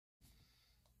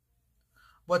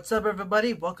What's up,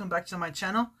 everybody? Welcome back to my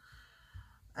channel.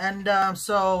 And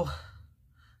so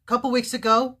a couple weeks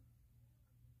ago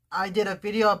I did a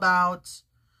video about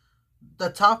the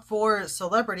top 4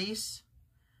 celebrities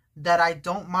that I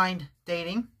don't mind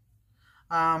dating.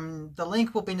 The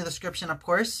link will be in the description, of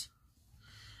course.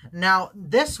 Now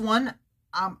this one,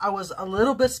 I was a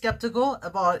little bit skeptical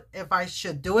about if I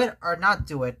should do it or not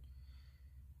do it,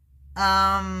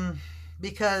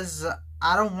 because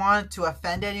I don't want to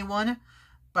offend anyone.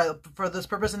 But for this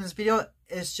purpose in this video,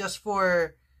 it's just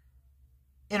for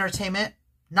entertainment,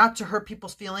 not to hurt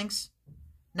people's feelings,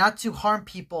 not to harm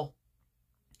people.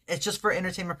 It's just for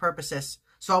entertainment purposes.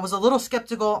 So I was a little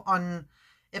skeptical on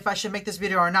if I should make this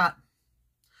video or not.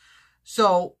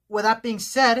 So with that being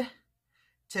said,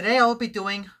 today I'll be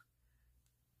doing,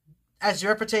 as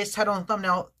your today's title and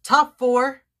thumbnail, top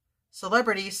 4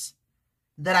 celebrities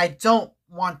that I don't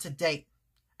want to date.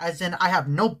 As in, I have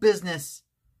no business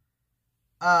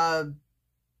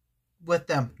with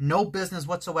them. No business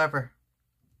whatsoever.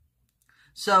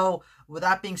 So, with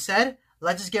that being said,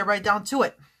 let's just get right down to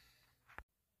it.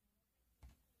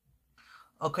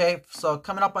 Okay, so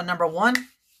coming up on number 1,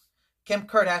 Kim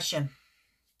Kardashian.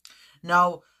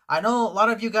 Now, I know a lot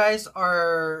of you guys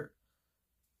are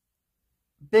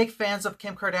big fans of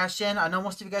Kim Kardashian. I know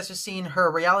most of you guys have seen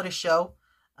her reality show,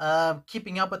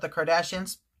 Keeping Up with the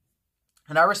Kardashians.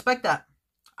 And I respect that.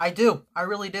 I do. I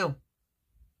really do.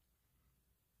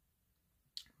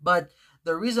 But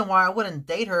the reason why I wouldn't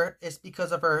date her is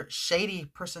because of her shady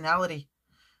personality.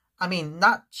 I mean,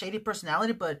 not shady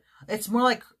personality, but it's more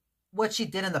like what she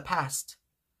did in the past.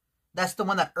 That's the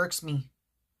one that irks me.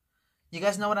 You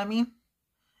guys know what I mean?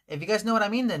 If you guys know what I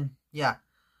mean, then yeah.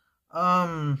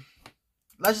 Let's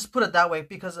just put it that way,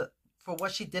 because for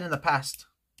what she did in the past.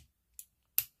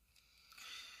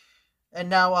 And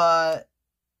now,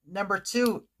 number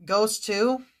 2 goes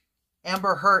to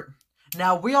Amber Heard.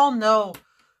 Now, we all know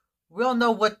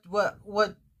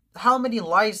how many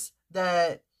lies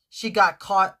that she got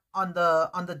caught on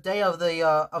the day of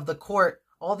the court.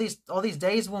 All these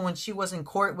days when she was in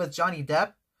court with Johnny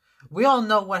Depp. We all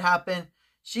know what happened.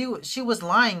 She was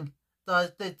lying.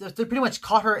 They pretty much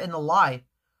caught her in the lie.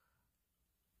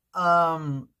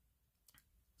 So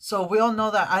we all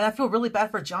know that. And I feel really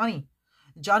bad for Johnny.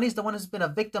 Johnny's the one who's been a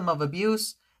victim of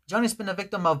abuse. Johnny's been a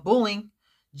victim of bullying.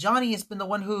 Johnny has been the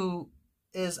one who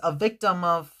is a victim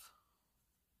of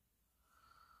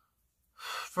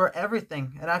for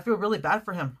everything, and I feel really bad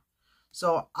for him.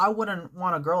 So I wouldn't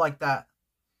want a girl like that.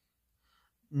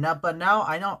 Now, but now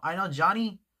I know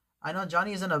Johnny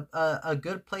is in a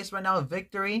good place right now, a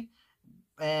victory,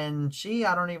 and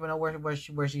I don't even know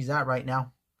where she's at right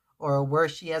now, or where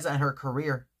she is in her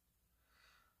career.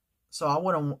 So I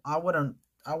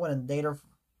wouldn't date her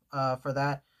for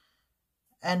that.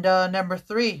 And number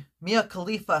 3, Mia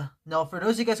Khalifa. Now, for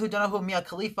those of you guys who don't know who Mia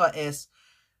Khalifa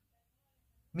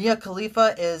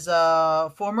is a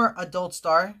former adult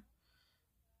star.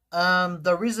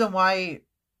 The reason why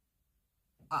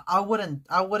I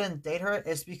wouldn't date her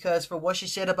is because for what she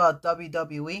said about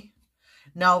WWE.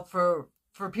 Now, for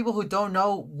people who don't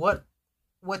know what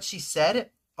she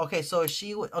said, okay, so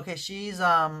she's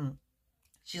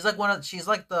like one of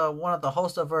the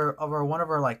hosts of one of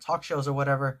her like talk shows or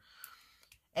whatever,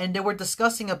 and they were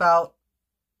discussing about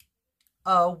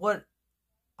what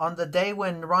on the day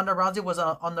when Ronda Rousey was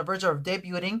on the verge of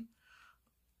debuting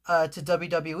to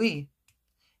WWE.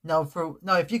 Now,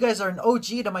 if you guys are an OG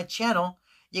to my channel,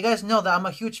 you guys know that I'm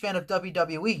a huge fan of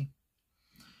WWE.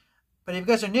 But if you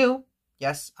guys are new,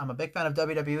 yes, I'm a big fan of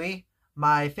WWE.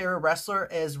 My favorite wrestler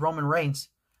is Roman Reigns.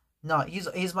 No,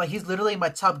 he's literally my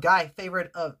top guy,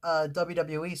 favorite of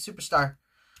WWE superstar.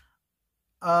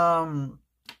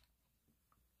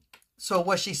 So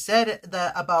what she said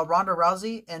that about Ronda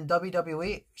Rousey and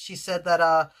WWE, she said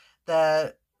that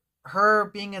that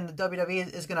her being in the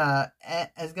WWE is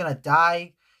gonna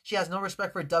die. She has no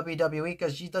respect for WWE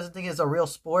because she doesn't think it's a real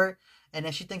sport, and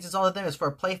then she thinks it's all the thing is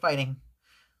for play fighting.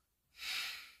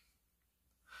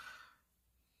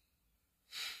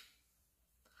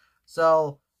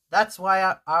 So that's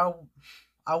why I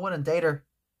wouldn't date her.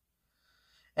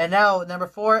 And now number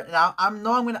 4. Now I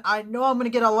know I'm gonna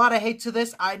get a lot of hate to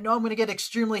this. I know I'm gonna get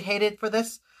extremely hated for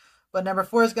this. But number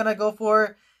 4 is gonna go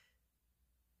for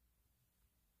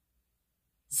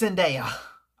Zendaya.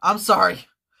 I'm sorry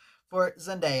for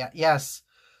Zendaya. Yes.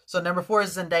 So number 4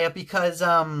 is Zendaya because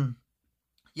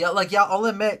yeah, I'll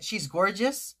admit she's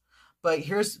gorgeous, but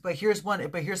here's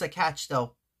a catch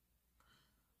though.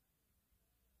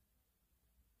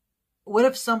 What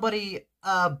if somebody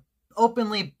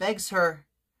openly begs her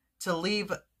to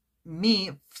leave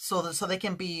me so they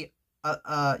can be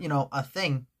a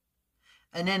thing?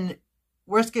 And then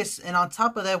worst case, and on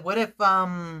top of that, what if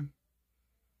one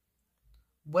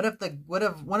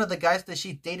of the guys that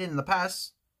she dated in the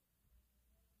past,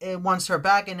 it wants her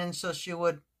back, and then so she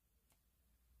would,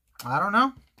 I don't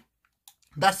know.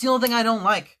 That's the only thing I don't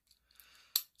like.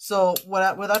 So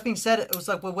with that being said, it was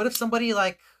like, well, what if somebody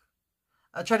like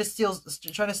steals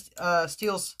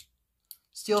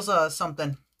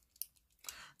something?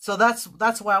 So that's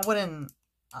why I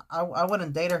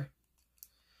wouldn't date her.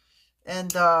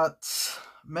 And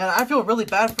man, I feel really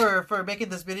bad for making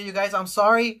this video, you guys. I'm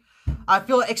sorry. I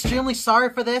feel extremely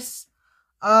sorry for this.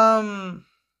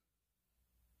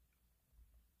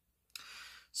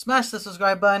 Smash the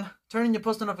subscribe button. Turn on your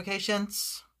post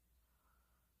notifications.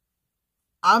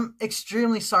 I'm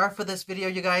extremely sorry for this video,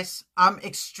 you guys. I'm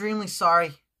extremely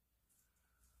sorry.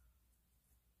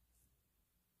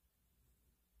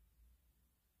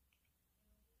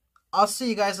 I'll see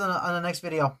you guys on the next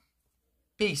video.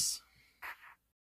 Peace.